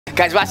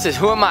Guys, watch this.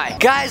 Who am I?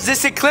 Guys,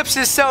 this eclipse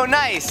is so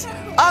nice.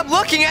 I'm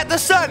looking at the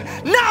sun.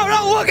 No,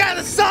 don't look at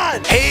the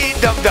sun. Hey,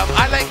 dum-dum,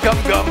 I like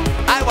gum-gum.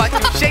 I want you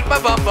to shake my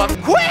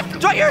bum-bum. Quick,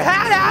 throw your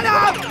hat at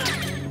him.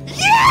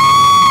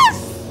 Yes!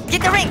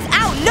 Get the rings.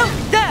 Ow, no,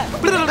 duh.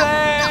 No,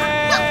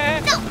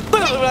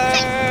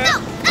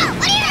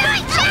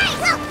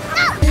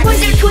 what are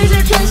you doing,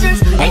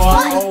 Chase?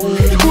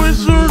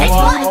 Twizzlers, it's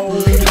fun.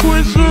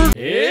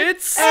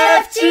 It's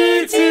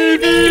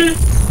FGTEEV.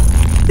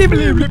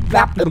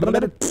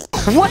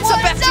 What's up,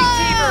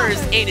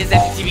 FGTeevers? It is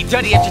FGTEEV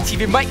Duddy,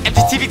 FGTEEV Mike,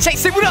 FGTEEV Chase.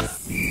 Say what up.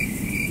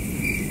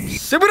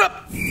 Say what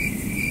up.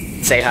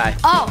 Say hi.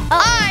 Oh,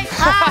 hi.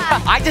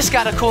 I just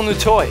got a cool new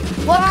toy.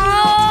 What cool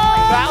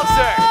toy?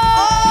 Bowser.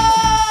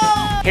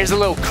 Oh. Here's a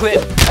little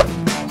clip.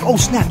 Oh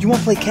snap, you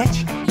wanna play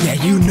catch? Yeah,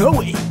 you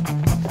know it.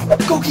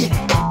 Go get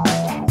it.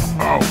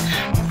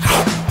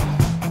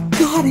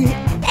 Got it.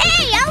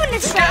 Hey, I wanna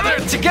try.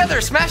 Together,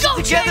 smash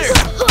it together.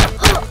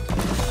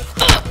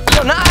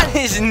 No, not on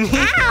his knee.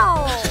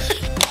 Ow.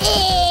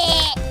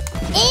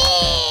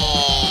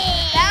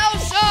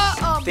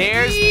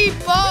 There's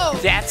Amiibo.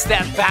 That's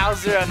that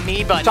Bowser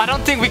Amiibo. So I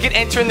don't think we can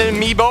enter in the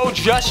Amiibo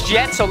just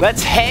yet. So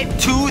let's head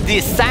to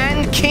the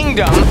Sand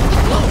Kingdom.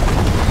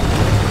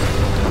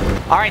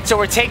 All right, so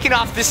we're taking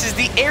off. This is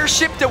the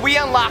airship that we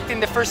unlocked in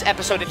the first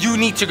episode. You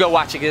need to go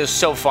watch it. It was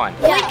so fun.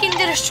 Link in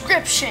the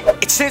description.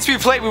 Since we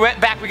played, we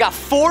went back. We got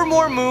 4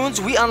 more moons.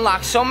 We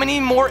unlocked so many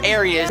more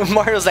areas.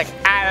 Mario's like,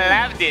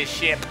 I love this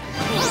ship.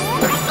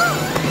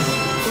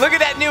 Look at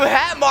that new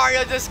hat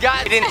Mario just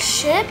got. A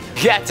ship?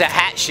 Yeah, it's a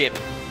hat ship.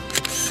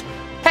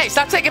 Hey,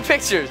 stop taking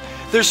pictures.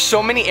 There's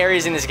so many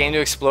areas in this game to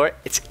explore.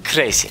 It's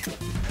crazy.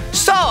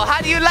 So, how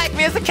do you like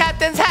me as the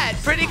captain's hat?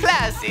 Pretty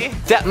classy.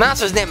 That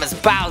monster's name is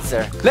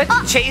Bowser.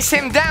 Let's chase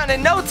him down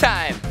in no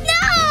time. No,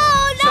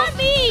 not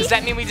me. Does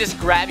that mean we just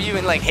grab you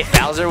and like hit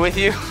Bowser with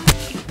you?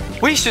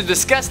 We should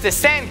discuss the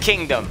Sand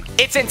Kingdom.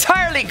 It's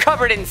entirely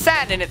covered in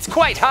sand and it's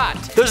quite hot.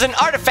 There's an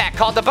artifact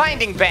called the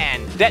Binding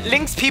Band that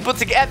links people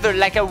together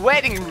like a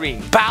wedding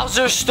ring.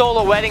 Bowser stole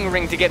a wedding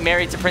ring to get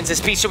married to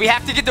Princess Peach, so we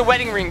have to get the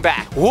wedding ring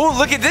back. Whoa,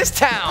 look at this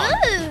town.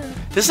 Ooh.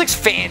 This looks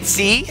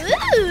fancy.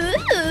 Ooh.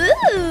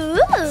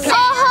 A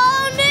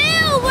whole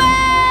new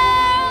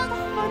world.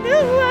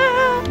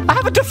 I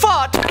have a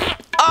default.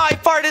 Oh, I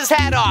farted his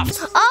hat off.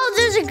 Oh,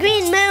 there's a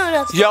green moon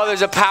up there. Yo,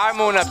 there's a power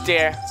moon up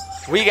there.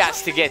 We got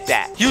to get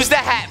that. Use the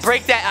hat.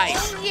 Break that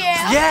ice.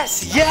 Yeah.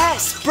 Yes,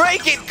 yes.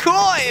 Break it.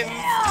 Coins.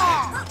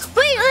 Yeah.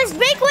 Wait, let's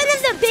break one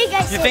of the big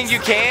ice. You think you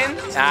can?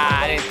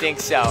 Ah, I didn't think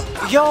so.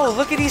 Yo,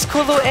 look at these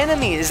cool little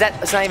enemies.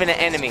 That's not even an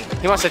enemy.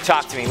 He wants to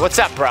talk to me. What's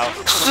up, bro?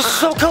 This is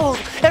so cold.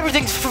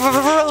 Everything's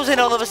frozen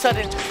all of a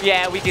sudden.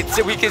 Yeah, we can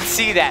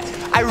see that.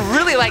 I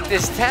really like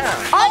this town.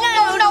 Oh,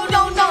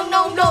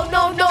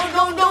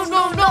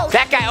 no.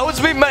 That guy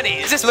owes me money.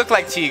 What does this look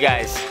like to you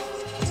guys?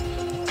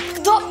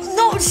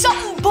 No, it's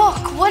something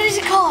book. What is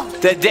it called?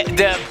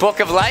 The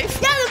Book of Life?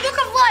 Yeah, the Book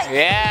of Life.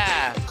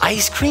 Yeah.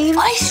 Ice cream?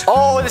 Ice.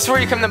 Oh, this is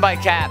where you come to buy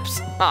caps.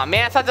 Oh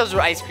man, I thought those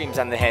were ice creams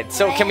on the head.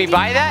 So can we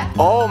buy that?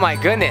 Oh my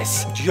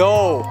goodness.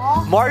 Yo,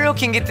 Mario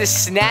can get this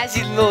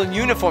snazzy little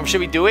uniform.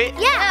 Should we do it?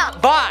 Yeah.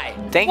 Buy.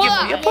 Thank you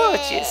for your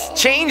purchase.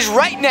 Change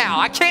right now.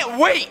 I can't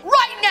wait.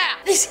 Right now.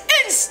 This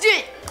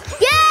instant.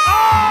 Yeah.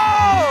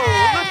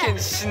 Oh, looking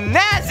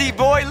snazzy,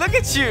 boy. Look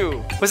at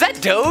you. Was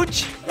that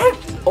Doge? Oh.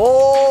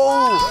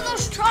 Oh,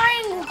 those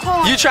triangle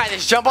cards. You try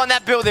this. Jump on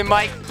that building,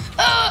 Mike.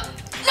 No.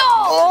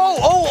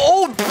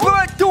 Oh,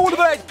 don't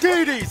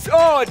Adidas.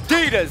 Oh,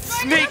 Adidas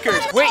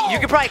sneakers. Wait, you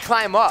could probably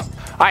climb up.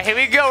 All right, here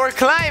we go. We're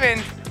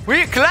climbing.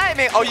 We're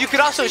climbing. Oh, you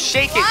could also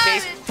shake it,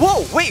 Chase.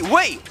 Whoa, wait.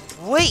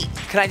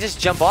 Can I just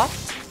jump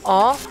off?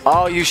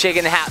 Oh, you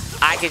shaking the hat.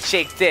 I can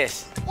shake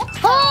this.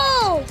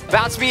 Oh.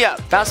 Bounce me up.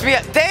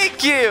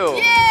 Thank you.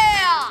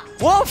 Yeah.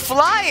 Whoa,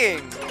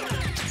 flying.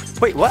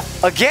 Wait, what?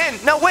 Again?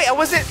 No, wait, I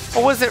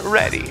wasn't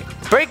ready.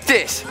 Break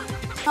this.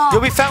 Oh. Yo,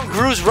 we found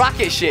Gru's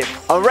rocket ship.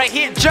 Oh, right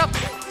here, jump.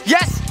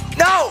 Yes,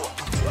 no,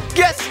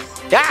 yes.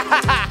 Yeah. I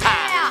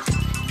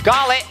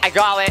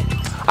got it.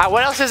 All right,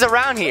 what else is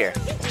around here?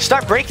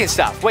 Start breaking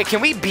stuff. Wait,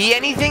 can we be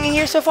anything in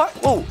here so far?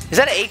 Whoa, is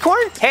that an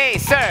acorn? Hey,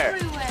 sir,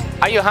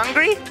 are you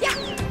hungry? Yeah.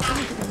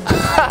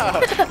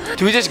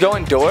 Do we just go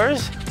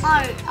indoors?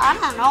 I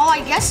don't know,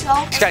 I guess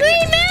so. 3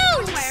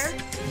 moons.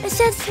 It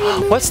said 3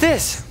 moons. What's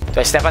this? Do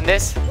I step on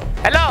this?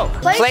 Hello!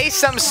 Play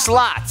some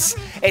slots.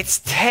 It's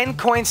 10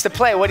 coins to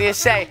play. What do you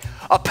say?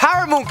 A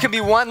power moon can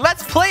be won.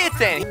 Let's play it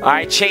then. All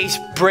right, Chase,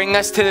 bring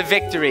us to the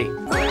victory.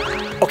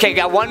 Okay,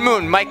 got 1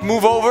 moon. Mike,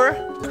 move over.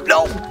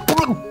 No.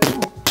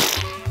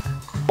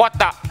 What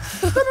the?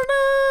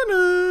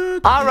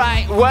 All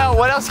right, well,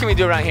 what else can we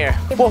do around here?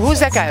 Well, who's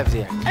that guy up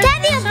there?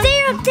 Daddy, up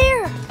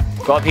there.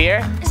 Go up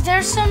here. Is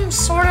there some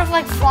sort of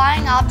like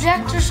flying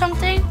object or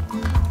something?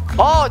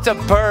 Oh, it's a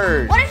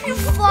bird. What if you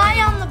fly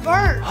on the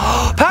bird?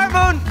 Power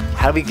moon.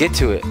 How do we get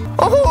to it?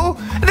 Oh,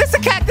 this is a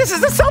cactus.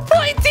 Is so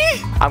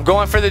pointy? I'm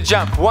going for the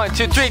jump. 1,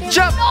 2, 3,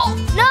 jump.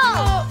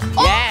 No.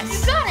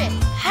 Yes. You got it.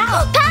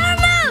 How? Power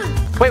moon.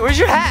 Wait, where's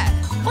your hat?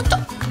 What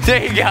the?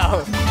 There you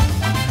go.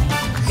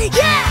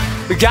 Yeah.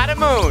 We got a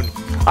moon.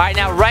 All right,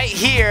 now right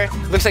here,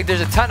 looks like there's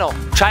a tunnel.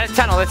 Try the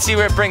tunnel. Let's see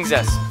where it brings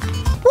us.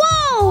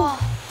 Whoa!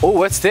 Oh,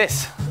 what's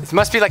this? This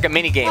must be like a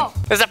mini game. Whoa.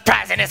 There's a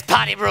prize in this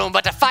potty room,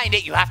 but to find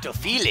it, you have to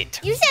feel it.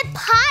 You said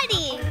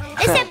potty.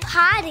 It said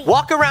potty.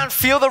 Walk around,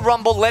 feel the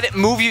rumble, let it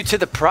move you to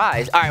the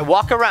prize. All right,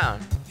 walk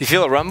around. You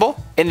feel a rumble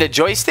in the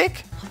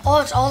joystick? Oh,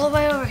 it's all the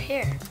way over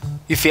here.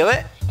 You feel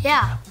it?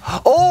 Yeah.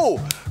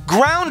 Oh,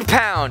 ground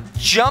pound.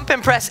 Jump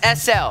and press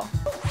SL.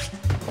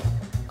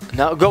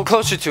 No, go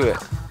closer to it.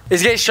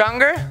 Is it getting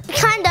stronger?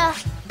 Kinda.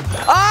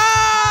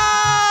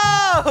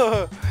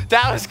 Oh!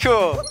 That was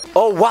cool.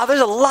 Oh, wow, there's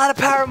a lot of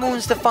power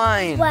moons to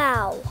find.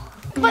 Wow.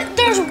 But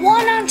there's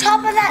one on top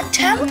of that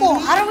temple.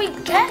 How do we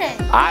get it?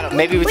 I don't,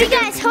 maybe we Wait,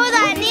 take guys, hold on.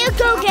 I need to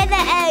go get the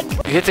egg.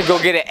 You have to go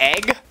get an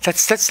egg?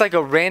 That's like a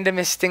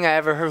randomest thing I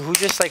ever heard. Who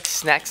just like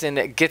snacks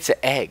and gets an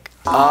egg?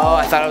 Oh,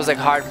 I thought it was like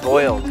hard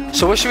boiled.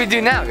 So what should we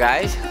do now,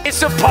 guys?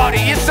 It's a party,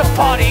 it's a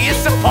party,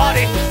 it's a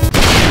party.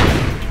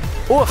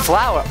 Oh, a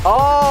flower.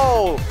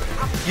 Oh,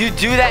 you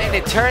do that and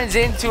it turns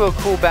into a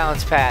cool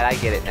bounce pad. I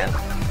get it now.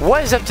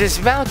 What is up this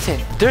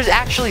mountain? There's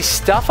actually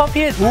stuff up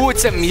here? Ooh,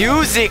 it's a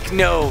music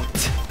note.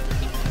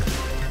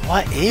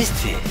 What is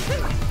this?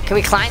 Can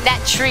we climb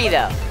that tree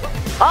though?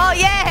 Oh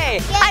yay!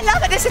 I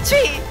love it. There's a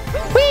tree.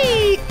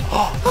 Whee!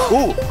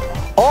 Ooh.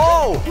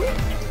 Oh!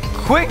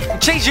 Quick,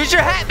 Chase, use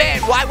your hat,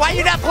 man. Why are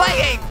you not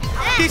playing?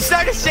 You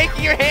started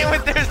shaking your hand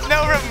when there's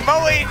no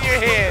remote in your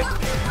hand.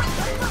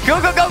 Go,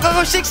 go, go, go,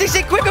 go, shake, shake,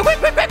 shake, quick, quick,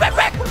 quick, quick, quick,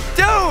 quick.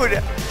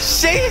 Dude,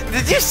 shake,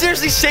 did you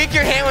seriously shake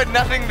your hand with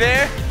nothing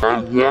there?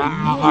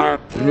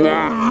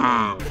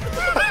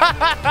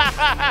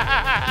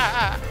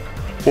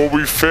 Well,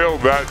 we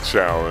failed that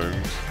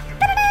challenge.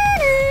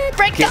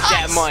 Break Get the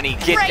that ice. money,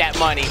 get Break. that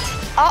money.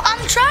 Oh, I'm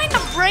trying to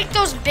break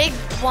those big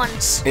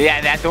ones. Yeah,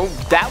 that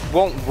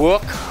won't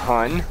work,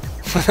 hun.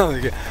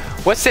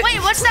 What's it? Wait,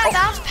 what's that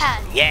bounce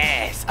pad?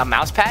 Yes, a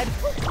mouse pad?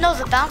 No,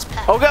 the bounce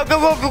pad. Oh, go, go,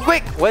 go, go,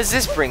 quick. What does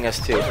this bring us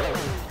to?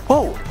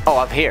 Whoa, oh,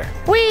 up here.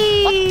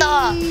 Whee!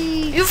 What the?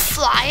 You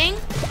flying?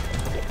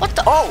 What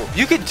the? Oh,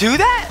 you could do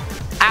that?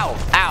 Ow,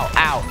 ow,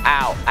 ow,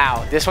 ow,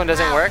 ow. This one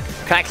doesn't work?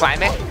 Can I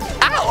climb it?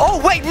 Ow,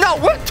 oh, wait, no,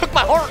 what took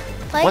my heart?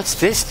 What? What's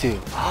this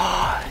do?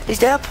 Is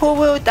that a poor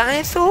little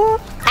dinosaur?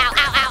 Ow, ow,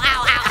 ow,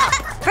 ow, ow,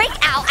 ow. Break,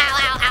 ow, ow,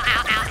 ow, ow,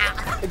 ow,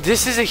 ow, ow.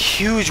 This is a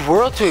huge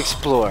world to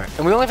explore,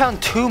 and we only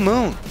found 2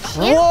 moons.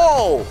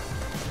 Whoa!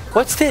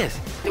 What's this?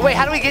 Wait,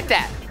 how do we get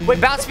that?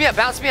 Wait, bounce me up,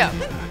 bounce me up.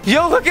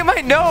 Yo, look at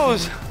my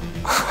nose.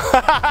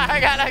 I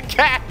got a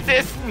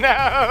cactus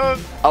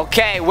nose.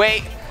 Okay,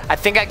 wait, I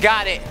think I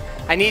got it.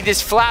 I need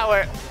this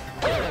flower.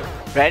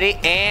 Ready?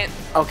 And,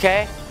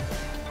 okay.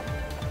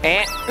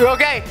 And,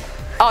 okay.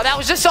 Oh, that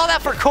was just all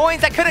that for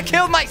coins? I could have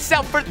killed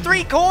myself for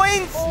 3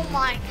 coins? Oh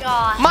my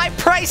god. My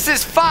price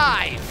is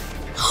 5.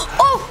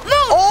 Oh, no.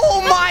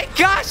 Oh my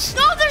gosh.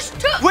 No, there's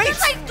 2. Wait. There's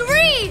like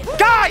 3.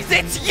 Guys,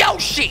 it's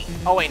Yoshi.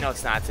 Oh, wait, no,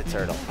 it's not. It's a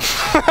turtle.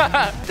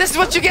 This is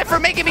what you get for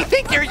making me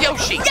think you're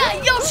Yoshi.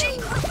 Yeah, Yoshi.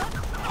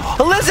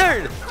 A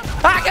lizard.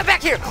 Ah, get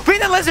back here. Be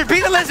the lizard.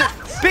 Be the lizard.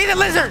 Be the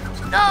lizard.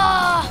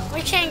 No,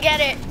 we can't get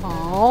it.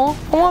 Oh,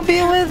 I want to be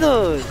a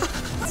lizard.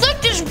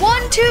 Look, there's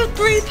 1, 2,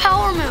 3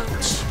 power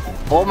moons.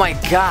 Oh my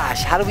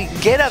gosh, how do we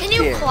get up Can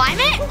you here? climb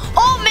it?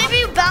 Oh, maybe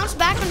you bounce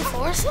back and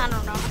forth? I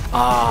don't know.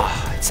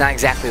 Oh, it's not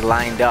exactly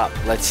lined up.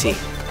 Let's see.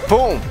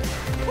 Boom.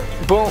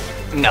 Boom.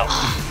 No.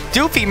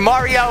 Doofy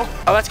Mario.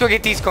 Oh, let's go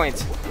get these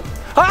coins.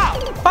 Oh!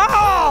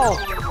 Oh!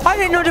 I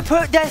didn't know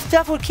that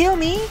stuff would kill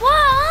me.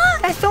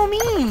 What? That's so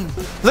mean.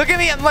 Look at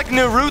me, I'm like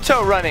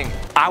Naruto running.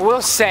 I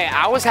will say,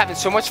 I was having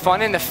so much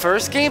fun in the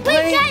first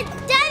gameplay. Wait,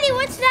 Daddy,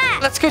 what's that?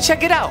 Let's go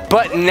check it out.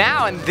 But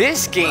now in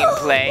this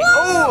gameplay,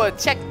 oh, a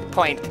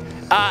checkpoint.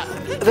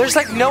 There's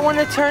like no one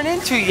to turn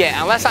into yet,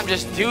 unless I'm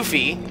just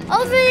Doofy.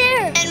 Over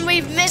there. And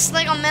we've missed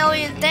like a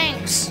million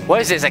things. What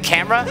is this, a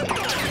camera?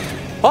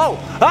 Oh,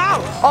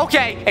 oh,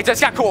 okay. It just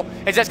got cool.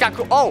 It just got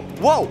cool. Oh,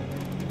 whoa,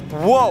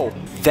 whoa.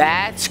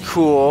 That's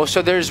cool.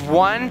 So there's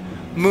 1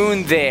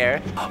 moon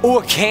there. Oh,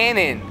 a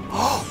cannon.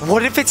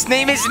 What if its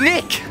name is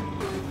Nick?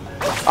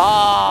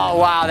 Oh,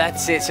 wow,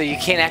 that's it. So you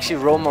can't actually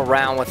roam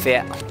around with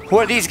it. Who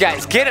are these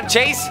guys? Get him,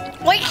 Chase.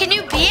 Wait, can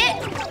you be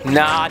it?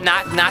 Nah,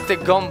 not the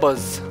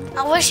Goombas.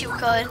 I wish you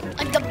could.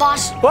 Like the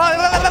boss.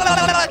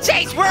 Whoa,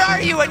 Chase, where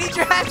are you? I need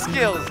your hack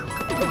skills.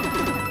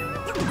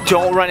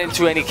 Don't run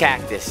into any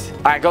cactus.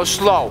 All right, go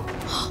slow.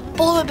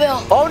 Bullet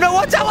bill. Oh, no,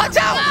 watch out, watch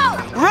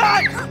out. No.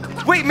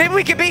 Run. Wait, maybe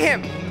we can beat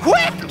him.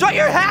 Quick, throw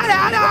your hat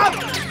at him.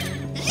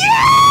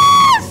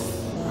 Yes!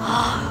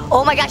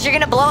 Oh my gosh, you're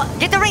gonna blow up.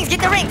 Get the rings, get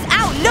the rings.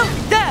 Ow, no,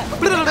 duh.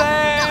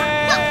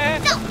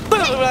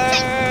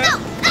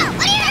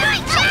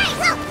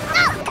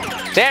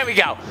 There we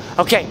go.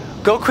 Okay,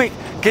 go quick.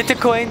 Get the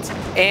coins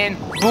and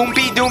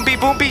boomby, doompy,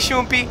 boompy,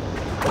 shoompy.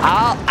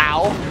 Ow,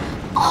 ow.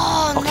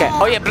 Oh, Okay,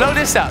 no. oh yeah, blow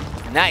this up.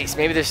 Nice,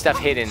 maybe there's stuff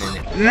hidden in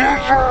it.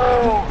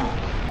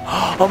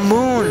 A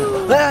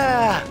moon.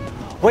 Ah.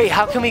 Wait,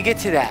 how can we get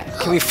to that?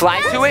 Can we fly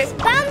to it?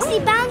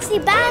 Bouncy, bouncy,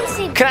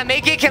 bouncy. Can I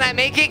make it? Can I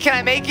make it? Can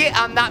I make it?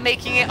 I'm not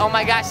making it. Oh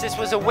my gosh, this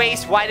was a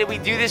waste. Why did we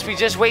do this? We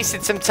just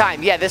wasted some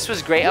time. Yeah, this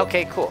was great.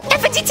 Okay, cool.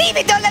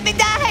 FGTEEV, don't let me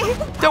die.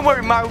 Don't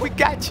worry, Mario. We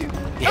got you.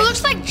 It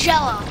looks like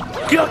Jello.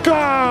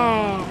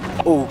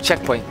 Oh,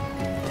 checkpoint.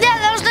 Yeah,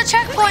 that was the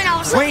checkpoint I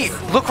was Wait,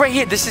 look right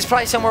here. This is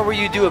probably somewhere where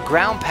you do a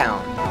ground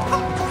pound.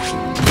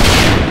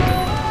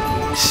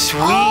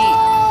 Sweet.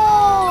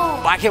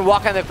 Oh. I can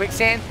walk on the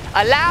quicksand.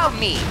 Allow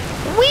me.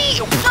 Wait,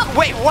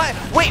 what?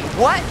 Wait,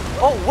 what?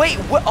 Oh, wait,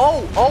 what?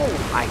 Oh,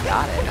 I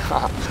got it.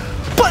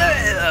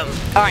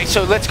 All right,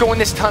 so let's go in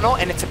this tunnel,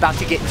 and it's about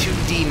to get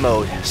 2D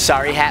mode.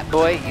 Sorry, Hat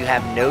Boy, you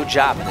have no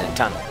job in the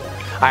tunnel.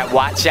 All right,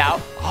 watch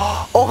out.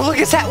 Oh, look,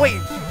 it's that. Wait,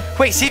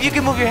 see if you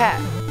can move your hat.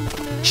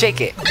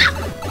 Shake it.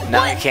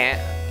 No, you can't.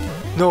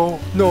 No.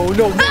 No!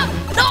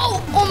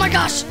 Oh my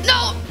gosh!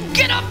 No!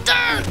 Get up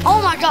there!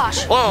 Oh my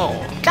gosh! Whoa!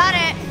 Got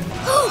it!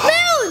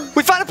 Moon!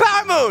 We found a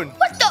power moon!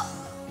 What the?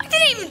 I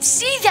didn't even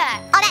see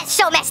that! Oh, that's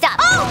so messed up.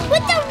 Oh,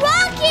 with the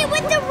rocket,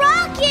 with the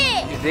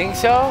rocket. You think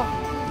so?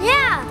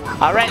 Yeah.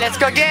 All right, let's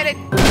go get it.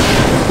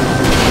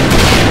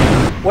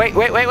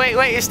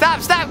 Wait.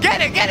 Stop. Get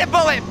it,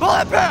 Bullet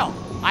Bill.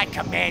 I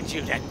command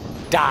you to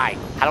die.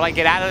 How do I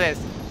get out of this?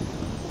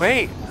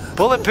 Wait,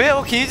 Bullet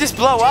Bill, can you just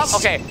blow up?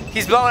 Okay,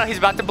 he's blowing up. He's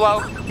about to blow.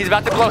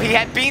 He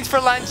had beans for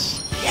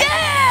lunch. Yeah!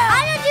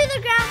 I don't do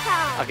the ground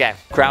pound. Okay,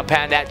 ground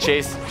pound that,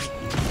 Chase.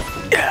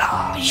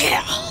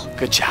 Yeah!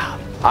 Good job.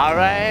 All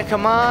right,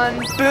 come on.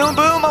 Boom,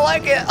 I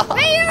like it.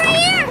 Right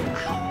here.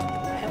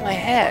 Hit my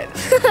head.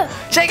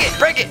 Shake it,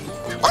 break it.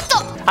 What the?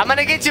 I'm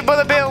gonna get you,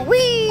 Bullet Bill.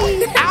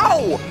 Whee!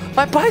 Ow!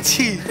 My butt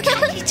cheek.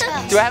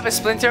 Do I have a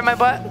splinter in my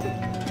butt?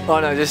 Oh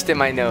no, just in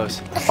my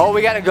nose. Oh,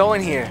 we gotta go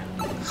in here.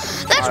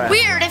 That's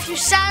weird. If you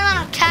sat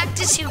on a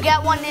cactus, you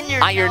get one in your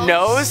nose. On your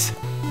nose?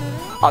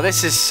 Oh,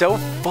 this is so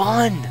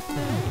fun.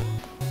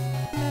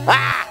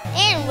 Ah!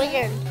 And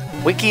weird.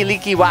 Wiki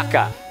leaky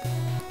waka.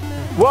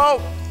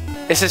 Whoa!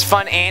 This is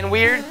fun and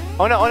weird.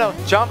 Oh no,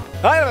 jump.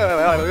 Oh!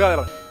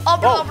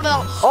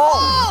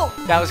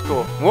 That was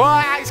cool.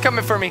 Whoa, he's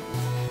coming for me.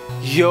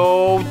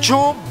 Yo,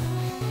 jump.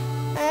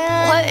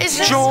 What is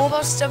this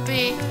supposed to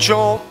be?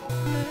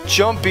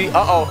 Jumpy.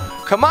 Uh-oh.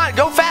 Come on,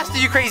 go faster,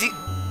 you crazy.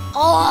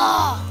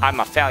 Oh! I'm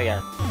a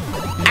failure.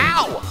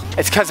 Ow!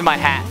 It's because of my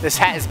hat. This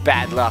hat is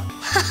bad luck.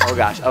 Oh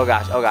gosh.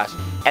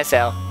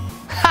 SL.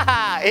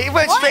 Haha! It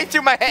went straight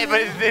through my head,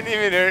 but it didn't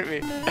even hurt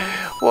me.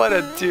 What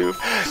a dude.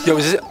 Yo,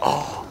 is it?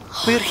 Oh,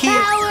 we're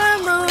here.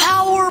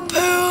 Power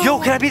poo! Yo,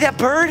 can I be that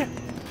bird?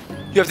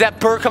 Yo, if that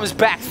bird comes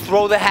back,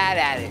 throw the hat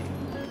at it.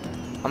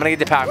 I'm gonna get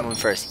the power moon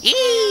first.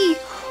 Yee!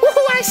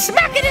 Woohoo! I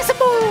smack it as a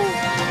moon!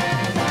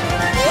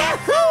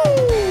 Yahoo!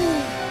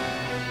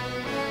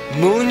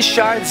 Moon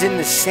shards in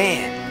the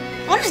sand.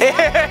 What is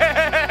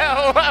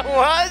that? What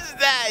was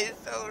that?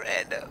 It's so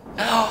random.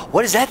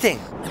 What is that thing?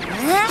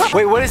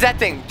 Wait, what is that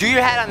thing? Do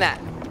your hat on that.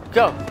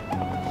 Go,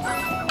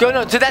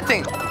 no, to that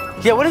thing.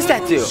 Yeah, what does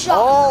that do?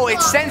 Oh,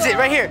 it sends it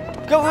right here.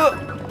 Go.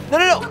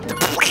 No.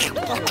 Wait, it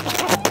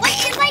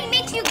like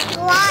makes you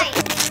glide.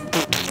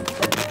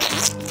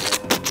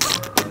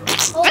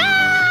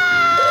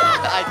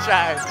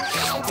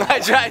 I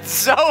tried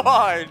so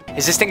hard.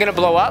 Is this thing gonna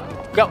blow up?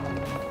 Go.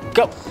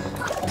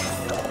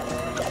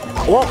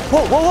 Whoa.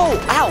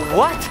 Ow,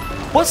 what?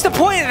 What's the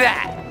point of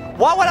that?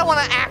 Why would I want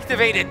to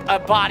activate a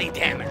body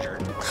damager?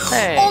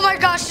 Hey. Oh my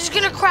gosh, it's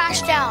gonna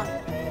crash down.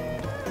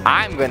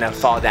 I'm gonna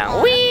fall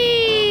down.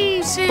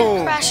 Whee! See,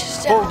 Boom. it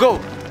crashes down. Boom, go.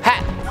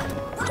 Hat.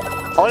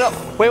 Oh no.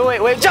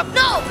 Wait, jump.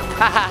 No! Ha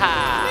ha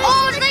ha.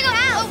 Oh, it's like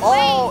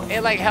Oh,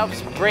 it like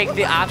helps break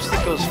the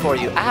obstacles for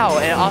you. Ow,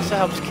 and it also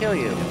helps kill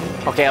you.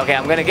 Okay,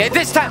 I'm gonna get it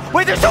this time.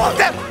 Wait, there's two of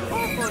them!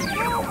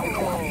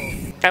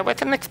 I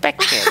wasn't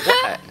expecting it.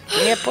 What?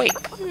 Give me a break.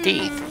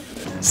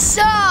 Teeth.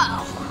 So,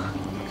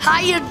 how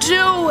you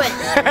doing?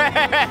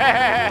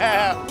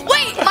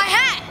 Wait, my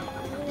hat!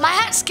 My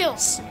hat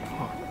skills.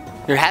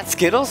 Your hat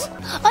Skittles?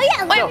 Oh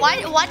yeah. Wait,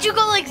 why'd you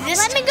go like this?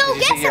 Let me go You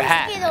get said some your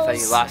hat. Skittles. I thought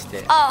you lost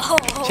it. Oh.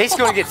 Chase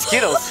going to get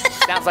Skittles.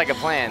 Sounds like a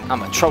plan.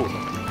 I'm a troller.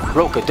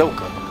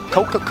 Roka-doka.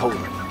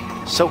 Coca-Cola.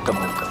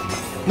 Soka-moka.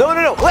 No.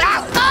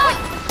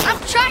 Oh, I'm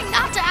trying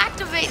not to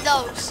activate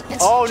those.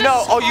 It's Oh no!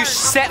 just Oh, you hard.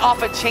 set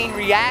off a chain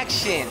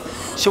reaction.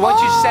 So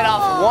once you set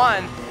off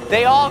one,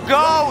 they all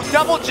go.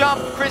 Double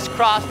jump,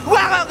 crisscross.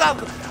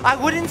 I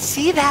wouldn't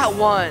see that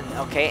one.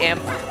 Okay, and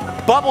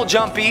bubble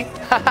jumpy.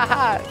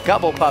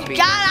 Gobble puppy.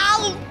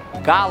 Got him.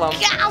 Gollum.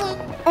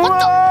 What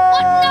the?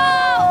 What?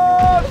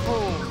 No!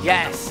 Boom.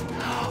 Yes.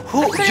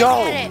 couldn't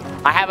get it.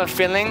 I have a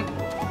feeling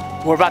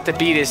we're about to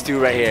beat this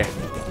dude right here.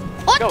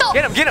 What Go, the?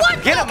 get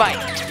him, Mike.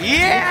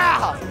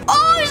 Yeah.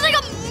 Oh, he's like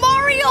a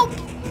Mario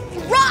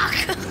rock.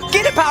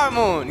 Get it, Power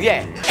Moon.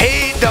 Yeah.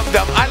 Hey, dum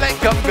dum, I like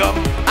gum gum.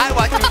 I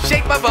want you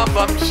shake my bum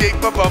bum, shake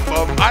my bum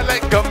bum. I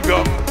like gum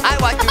gum. I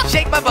want you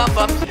shake my bum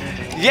bum.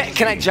 Yeah,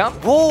 can I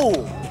jump?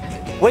 Whoa.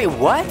 Wait,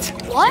 what?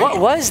 What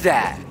was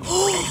that?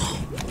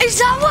 Is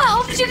that what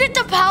helps you get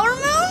the power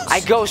moons? I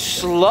go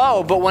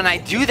slow, but when I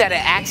do that, it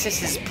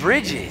accesses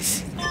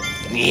bridges.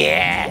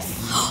 Yes.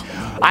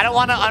 I don't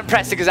want to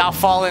unpress it because I'll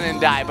fall in and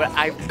die, but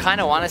I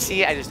kind of want to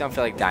see it. I just don't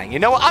feel like dying. You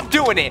know what? I'm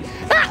doing it.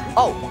 Ah!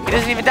 Oh, he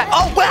doesn't even die.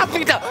 Oh, wow.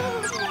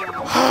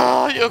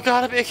 Oh, you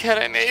gotta be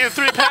kidding me. You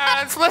 3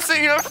 parents.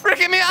 Listen, you're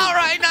freaking me out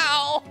right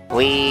now.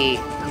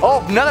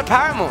 Oh, another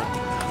power moon.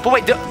 But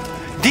wait,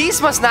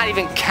 these must not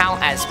even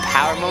count as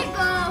power moon.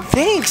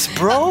 Thanks,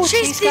 bro.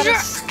 Chase, these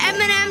are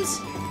M&Ms.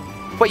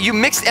 Wait, you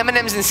mixed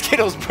M&Ms and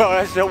Skittles, bro.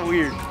 That's so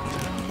weird.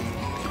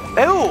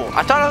 Ew,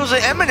 I thought it was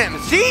an M&M.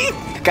 See?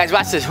 Guys,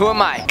 watch this. Who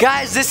am I?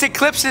 Guys, this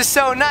eclipse is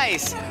so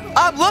nice.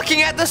 I'm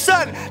looking at the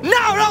sun.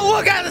 No, don't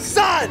look at the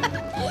sun.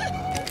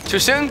 Too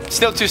soon?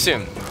 Still too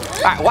soon.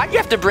 All right, why'd you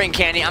have to bring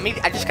candy? I mean,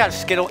 I just got a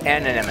Skittle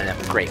and an M&M.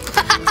 Great.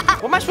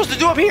 What am I supposed to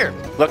do up here?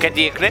 Look at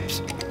the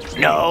eclipse?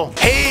 No.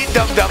 Hey,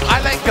 dum-dum,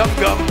 I like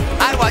gum-gum.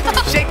 I want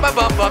to shake my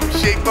bum-bum,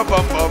 shake my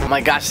bum-bum. Oh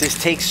my gosh,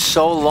 this takes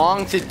so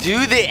long to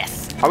do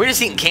this. Are we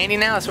just eating candy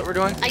now? That's what we're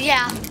doing?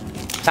 Yeah.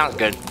 Sounds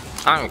good.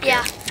 I don't care.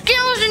 Yeah.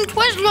 Skittles and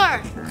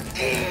Twizzler.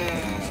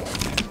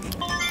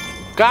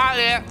 Got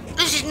it.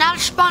 This is not a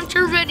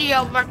sponsored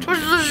video, but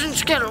Twizzlers and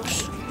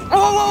Skittles.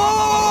 Oh!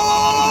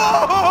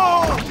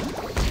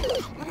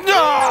 No,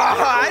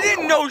 I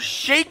didn't know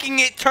shaking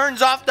it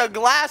turns off the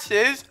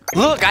glasses.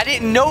 Look, I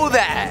didn't know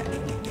that.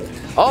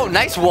 Oh,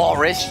 nice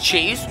walrus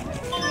cheese.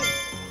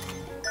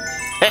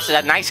 This is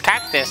a nice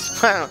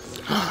cactus. All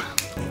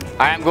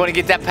right, I'm going to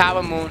get that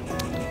power moon.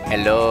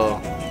 Hello.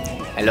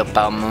 Hello,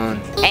 power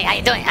moon. Hey, how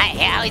you doing? Hi,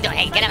 hey, how you doing?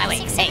 Hey, get out of my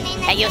way.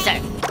 Hey, you, sir.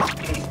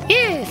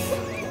 Yes.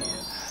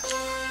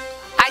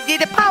 I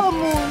did a power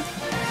moon.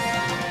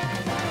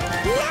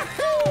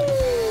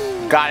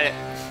 Got it.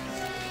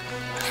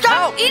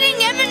 Stop eating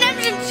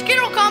M&Ms and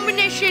Skittle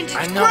combinations.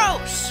 It's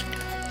gross.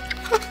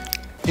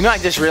 You know, I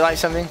just realized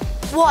something.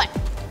 What?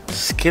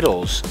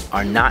 Skittles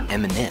are not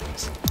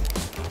M&Ms.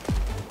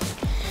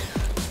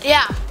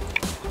 Yeah.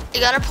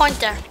 You got a point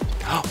there.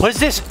 What is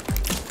this?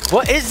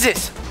 What is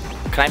this?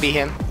 Can I be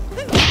him?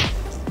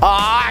 Oh,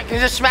 I can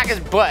just smack his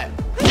butt.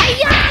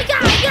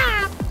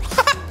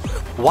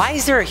 Why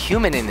is there a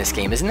human in this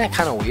game? Isn't that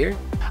kind of weird?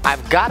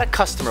 I've got a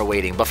customer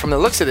waiting, but from the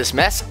looks of this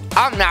mess,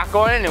 I'm not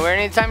going anywhere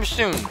anytime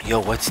soon.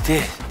 Yo, what's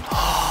this?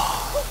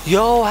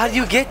 Yo, how do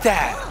you get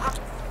that?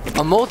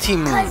 A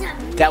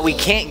multi-moon that we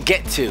can't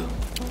get to.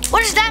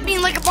 What does that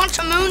mean? Like a bunch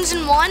of moons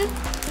in one?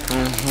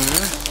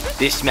 Mm-hmm.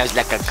 This smells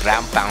like a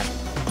ground pound.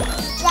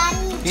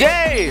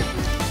 Yay!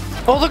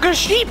 Oh, look at a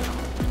sheep.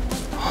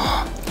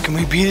 Can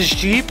we be the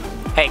sheep?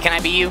 Hey, can I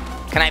be you?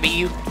 Can I be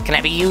you? Can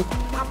I be you?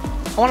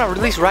 I want to at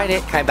least ride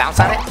it. Can I bounce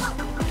on it?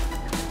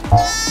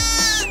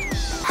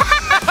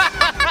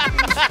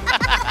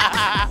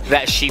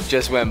 That sheep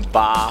just went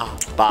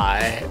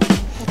bye-bye.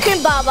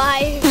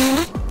 Bye-bye.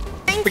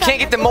 We can't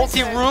get the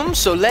multi-room,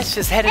 so let's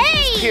just head into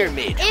this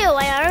pyramid. Ew,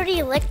 I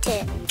already licked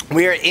it.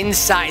 We are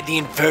inside the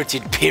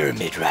inverted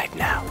pyramid right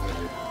now.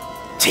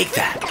 Take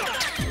that.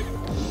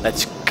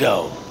 Let's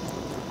go.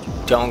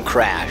 Don't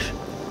crash.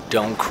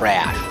 Don't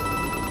crash.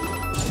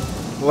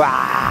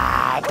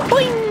 Wow.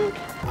 Boing.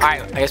 All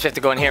right, I guess we have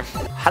to go in here.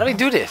 How do we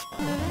do this?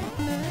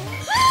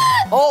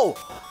 Oh,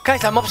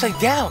 guys, I'm upside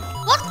down.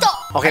 What the?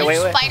 Okay,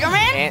 wait.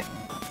 Spider-Man?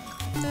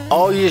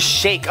 Oh, you just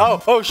shake.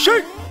 Oh,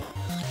 shake.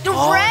 The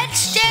red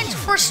stands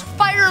for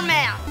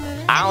Spider-Man.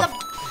 And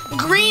the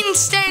green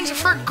stands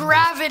for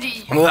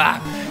gravity.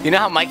 You know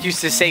how Mike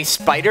used to say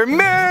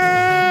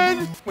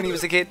Spider-Man when he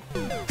was a kid?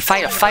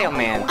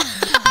 Fireman.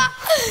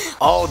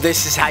 Oh,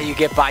 this is how you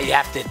get by. You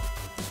have to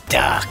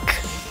duck.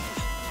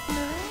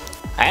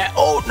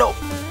 Oh, no.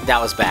 That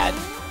was bad.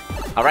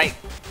 All right,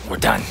 we're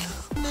done.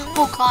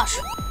 Oh, gosh.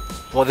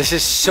 Well, this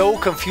is so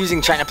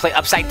confusing trying to play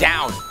upside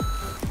down.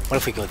 What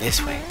if we go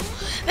this way?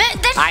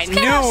 I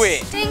knew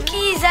it.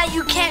 Stinky that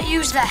you can't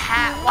use the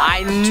hat.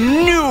 I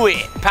knew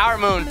it. Power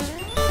moon.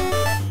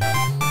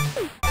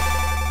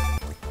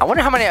 I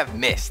wonder how many I've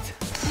missed.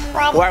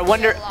 Probably or I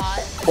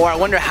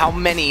wonder how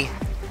many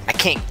I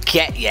can't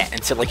get yet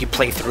until like you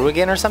play through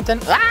again or something.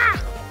 Ah!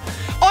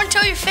 Or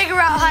until you figure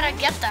out how to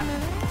get them.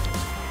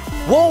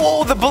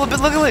 Whoa, the bullet,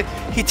 look at it.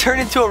 He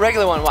turned into a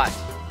regular one, watch.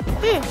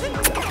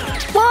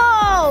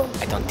 Whoa!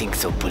 I don't think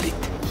so, Bullet.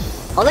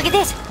 Oh, look at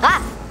this.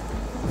 Ah!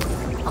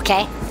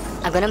 Okay,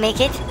 I'm gonna make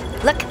it.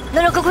 Look,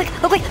 no, go quick.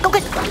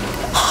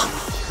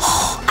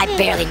 I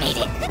barely made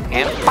it.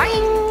 And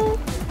boing!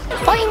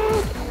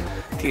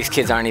 Boing! These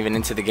kids aren't even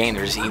into the game,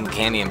 they're just eating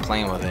candy and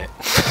playing with it.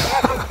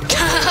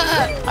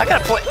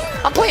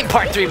 I'm playing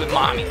part 3 with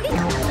Mommy.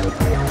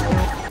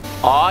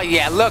 Oh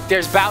yeah, look,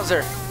 there's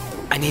Bowser.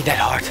 I need that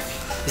heart.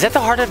 Is that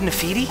the heart of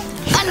Nafidi?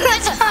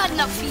 That's not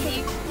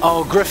Nafidi.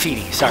 Oh,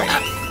 graffiti, sorry.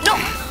 No,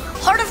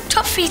 heart of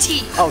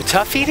Tuffiti. Oh,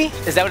 Tuffiti?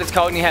 Is that what it's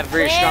called when you have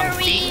very strong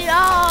feet? We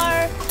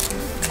are.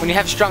 When you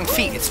have strong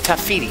feet, it's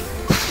Tuffiti.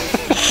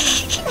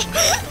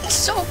 It's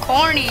so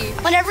corny.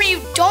 Whenever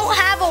you don't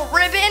have a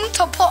ribbon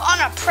to put on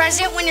a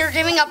present when you're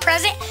giving a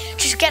present,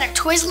 just get a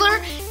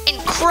Twizzler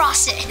and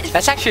cross it.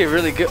 That's actually a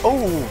really good,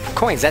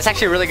 coins. That's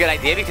actually a really good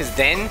idea because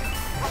then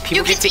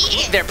people get to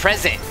eat their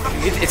present.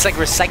 It's like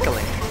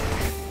recycling.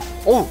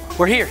 Oh,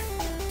 we're here.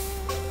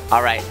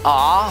 All right.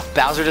 Aw,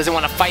 Bowser doesn't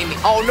want to fight me.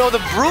 Oh no, the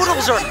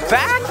Brutals are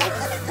back?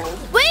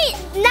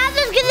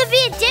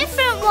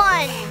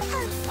 one.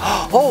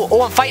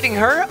 Oh, I'm fighting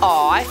her?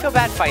 Oh, I feel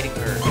bad fighting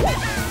her.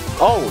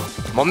 Oh,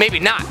 well, maybe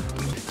not.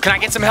 Can I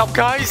get some help,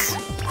 guys?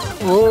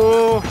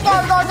 Oh.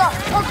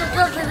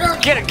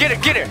 Get her, get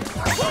her, get her.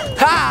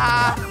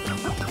 Ha!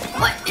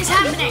 What is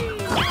happening?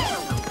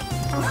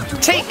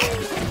 Take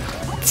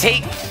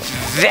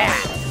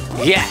that.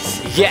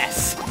 Yes,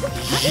 yes,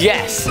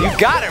 yes. You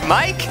got her,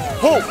 Mike.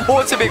 Oh,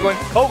 it's a big one.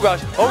 Oh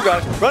gosh,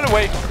 run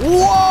away.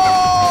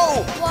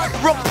 Whoa!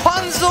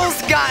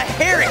 Rapunzel's got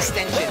hair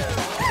extensions.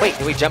 Wait,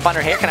 do we jump on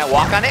her hair? Can I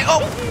walk on it?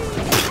 Oh,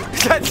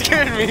 that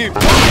scared me.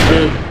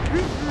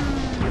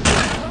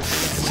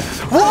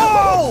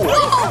 Whoa!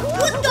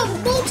 What the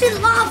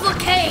molten lava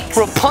cakes?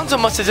 Rapunzel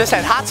must have just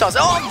had hot sauce.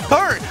 Oh, I'm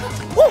burnt.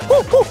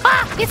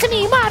 It's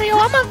me, Mario.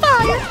 I'm on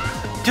fire.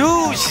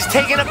 Dude, she's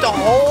taking up the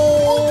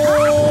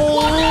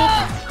whole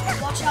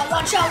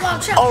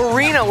Watch out.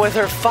 arena with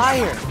her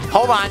fire.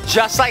 Hold on,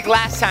 just like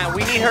last time,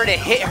 we need her to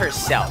hit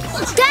herself.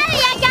 Daddy,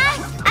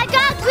 I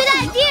got a good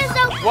idea.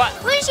 So What?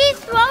 when she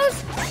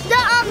throws the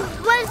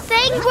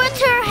thing with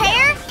her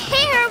hair,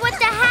 hit her with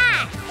the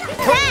hat.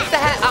 Put the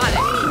hat on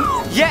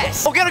it.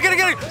 Yes. Oh, get her.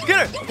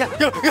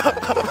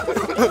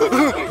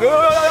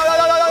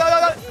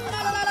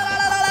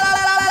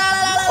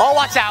 Oh,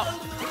 watch out.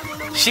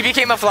 She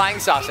became a flying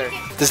saucer.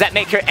 Does that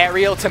make her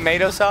Ariel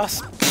tomato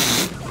sauce?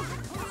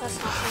 That's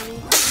not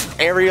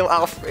funny. Ariel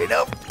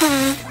Alfredo.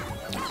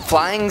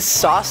 Flying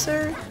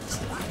saucer?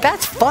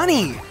 That's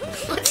funny.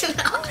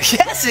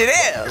 Yes, it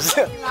is.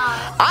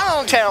 I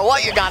don't care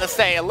what you gotta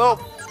say. A little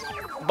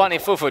bunny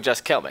fufu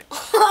just killed me.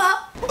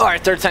 All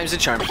right, third time's the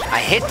charm. I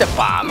hit the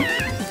bomb,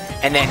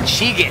 and then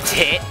she gets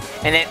hit,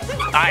 and then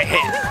I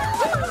hit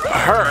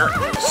her.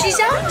 She's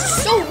acting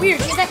so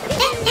weird. She's like.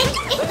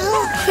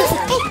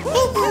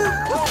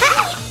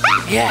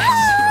 Yes.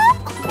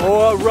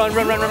 Oh, run.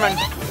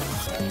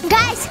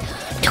 Guys,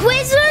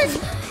 Twizzlers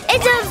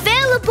is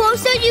available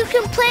so you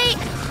can play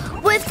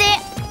with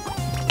it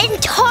in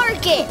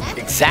Target.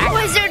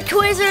 Exactly.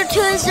 Twizzlers. It's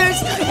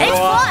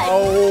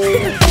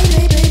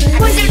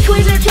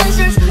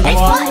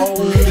fun.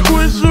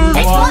 Twizzlers.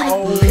 It's fun.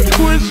 It's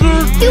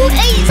fun. You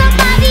ate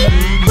somebody.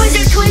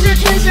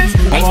 Twizzlers.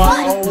 It's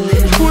fun.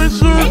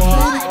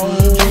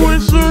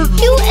 It's fun.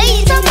 You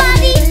ate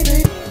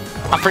somebody.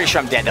 I'm pretty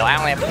sure I'm dead though. I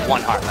only have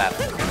one heart left.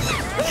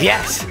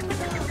 Yes.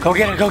 Go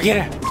get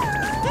her.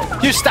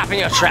 You stop in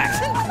your tracks.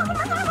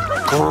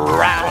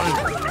 Ground.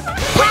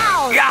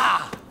 Wow.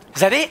 Yeah.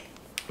 Is that it?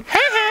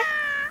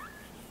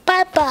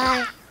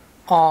 Bye-bye.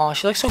 Oh,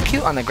 she looks so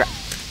cute on the ground.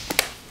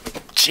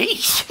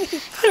 Jeez.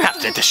 You have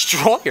to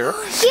destroy her.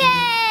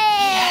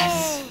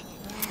 Yay!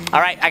 All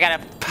right, I got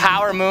a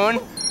power moon.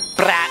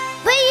 Brat.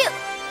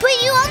 But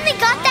you only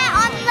got that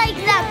on like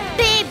that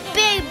big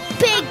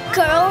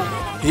girl.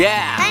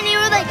 Yeah. And you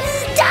were like,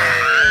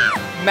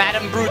 ah!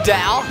 Madame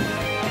Brudel.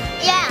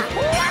 Yeah.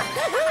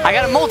 I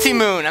got a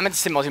multi-moon. I meant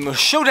to say multi-moon.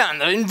 Showdown,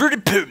 the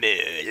inverted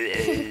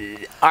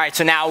pyramid. All right,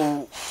 so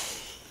now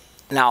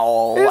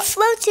We're what?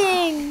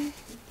 floating.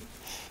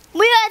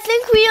 I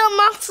think we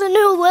unlocked a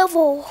new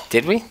level.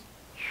 Did we?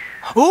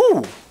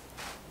 Ooh.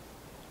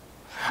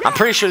 I'm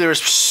pretty sure there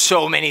was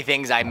so many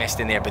things I missed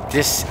in there, but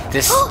this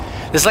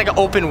is like an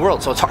open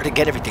world, so it's hard to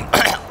get everything.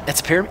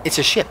 That's a pyramid. It's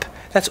a ship.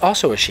 That's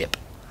also a ship.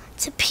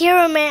 It's a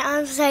pyramid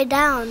upside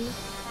down.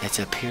 It's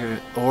a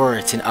pyramid, or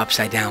it's an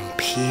upside down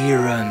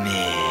pyramid.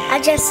 I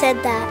just said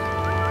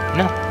that.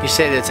 No, you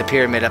said it's a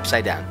pyramid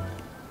upside down.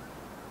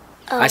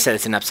 Oh. I said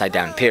it's an upside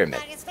down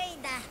pyramid.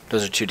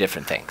 Those are two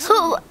different things.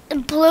 Who?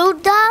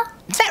 Beleeda?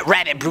 Is that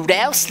Rabbit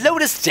Brudel?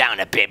 Slowed us down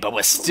a bit, but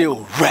we're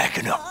still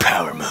racking up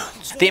power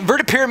moons. The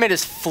inverted pyramid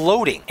is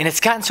floating, and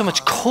it's gotten so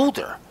much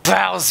colder.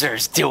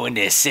 Bowser's doing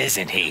this,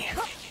 isn't he?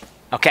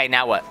 Okay,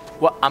 now what?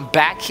 Well, I'm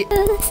back here.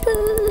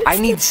 I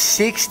need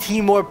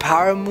 16 more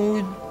power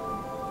moon.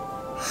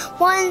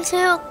 1,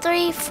 2,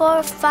 3,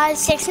 4, 5,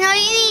 6. No, you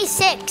need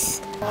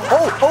 6.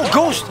 Oh,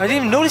 Ghost! I didn't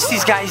even notice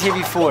these guys here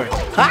before.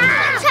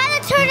 Ah! I'm trying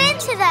to turn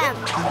into them.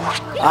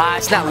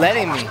 It's not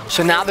letting me.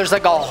 So now there's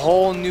like a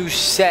whole new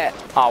set.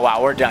 Oh,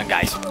 wow, we're done,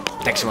 guys.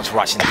 Thanks so much for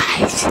watching.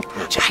 Guys,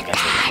 We'll check you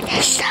guys later.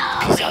 it's so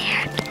Peace out.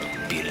 weird.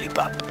 Beedly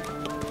bop.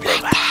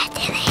 My dad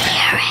didn't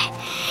hear it.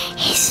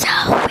 He's so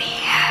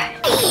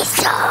weird. He's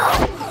so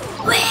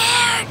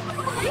weird.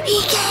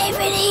 He can't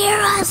even hear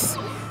us.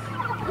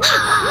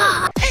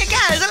 Hey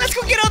guys, let's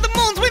go get all the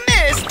moons we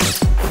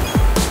missed.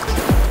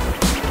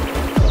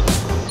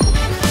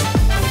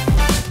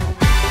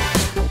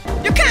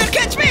 You can't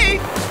catch me.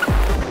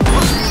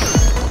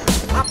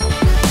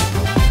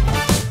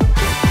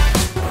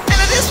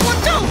 And this one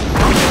too.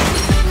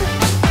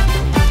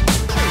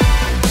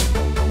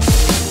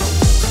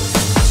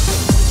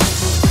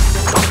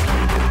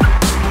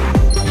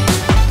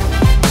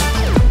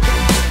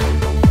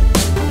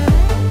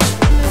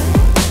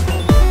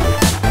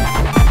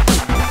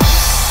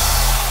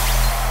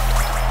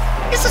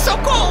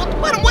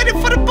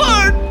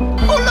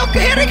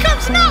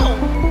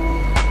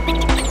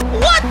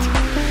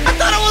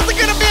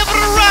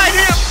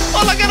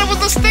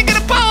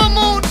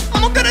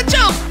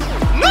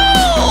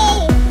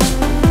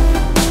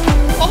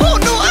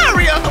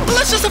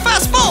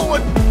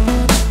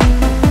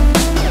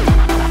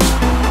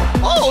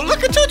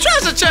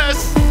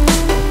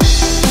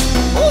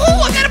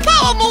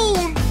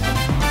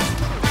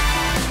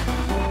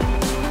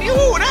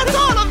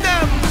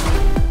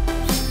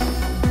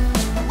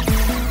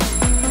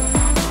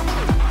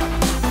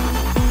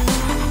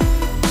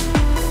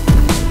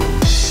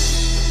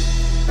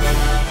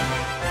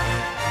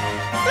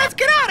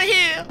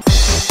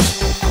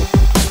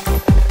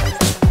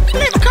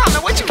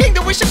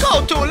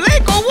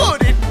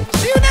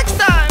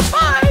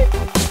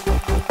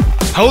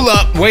 Hold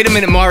up, wait a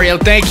minute, Mario,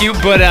 thank you,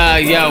 but,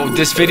 yo,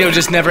 this video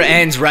just never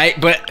ends, right?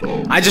 But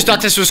I just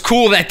thought this was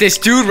cool that this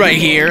dude right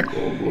here,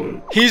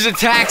 he's a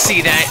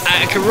taxi that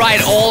I could ride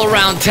all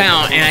around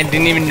town, and I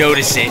didn't even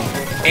notice it.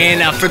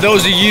 And for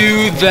those of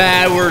you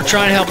that were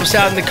trying to help us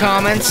out in the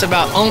comments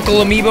about Uncle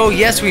Amiibo,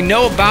 yes, we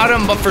know about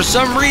him, but for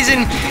some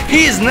reason,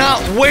 he is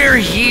not where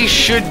he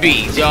should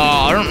be.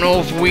 I don't know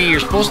if we are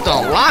supposed to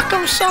unlock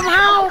him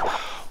somehow,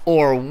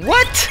 or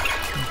what,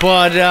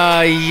 but,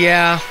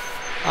 yeah,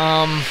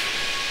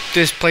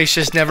 this place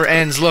just never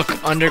ends.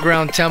 Look,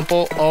 underground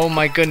temple. Oh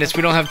my goodness,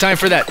 we don't have time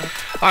for that.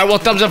 Alright, well,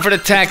 thumbs up for the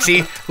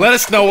taxi. Let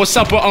us know what's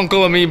up with Uncle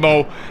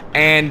Amiibo.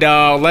 And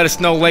let us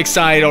know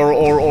Lakeside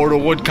or the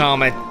Wood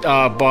Comet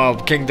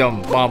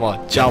Kingdom.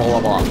 Mama. Blah blah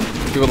blah.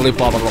 People leave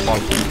blah blah blah.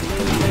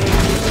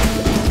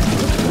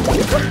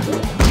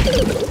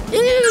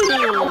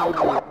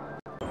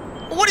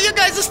 What are you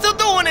guys still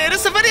doing here?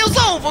 This video's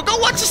over. Go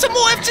watch some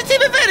more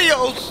FGTEEV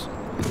videos.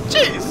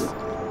 Jeez.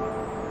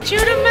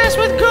 Shoot a mess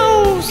with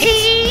Ghost!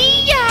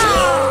 Yeah!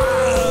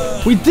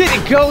 We did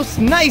it, Ghost!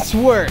 Nice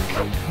work!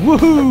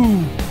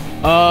 Woohoo!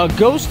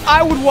 Ghost,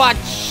 I would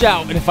watch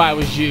out if I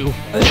was you.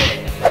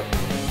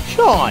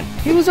 Shawn,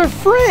 he was our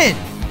friend!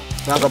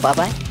 You wanna go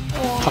bye-bye?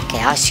 Okay,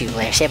 I'll shoot you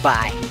later. Say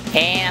bye.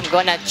 And I'm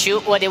gonna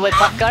shoot Woody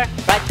Woodpecker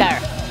right there.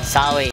 Sorry.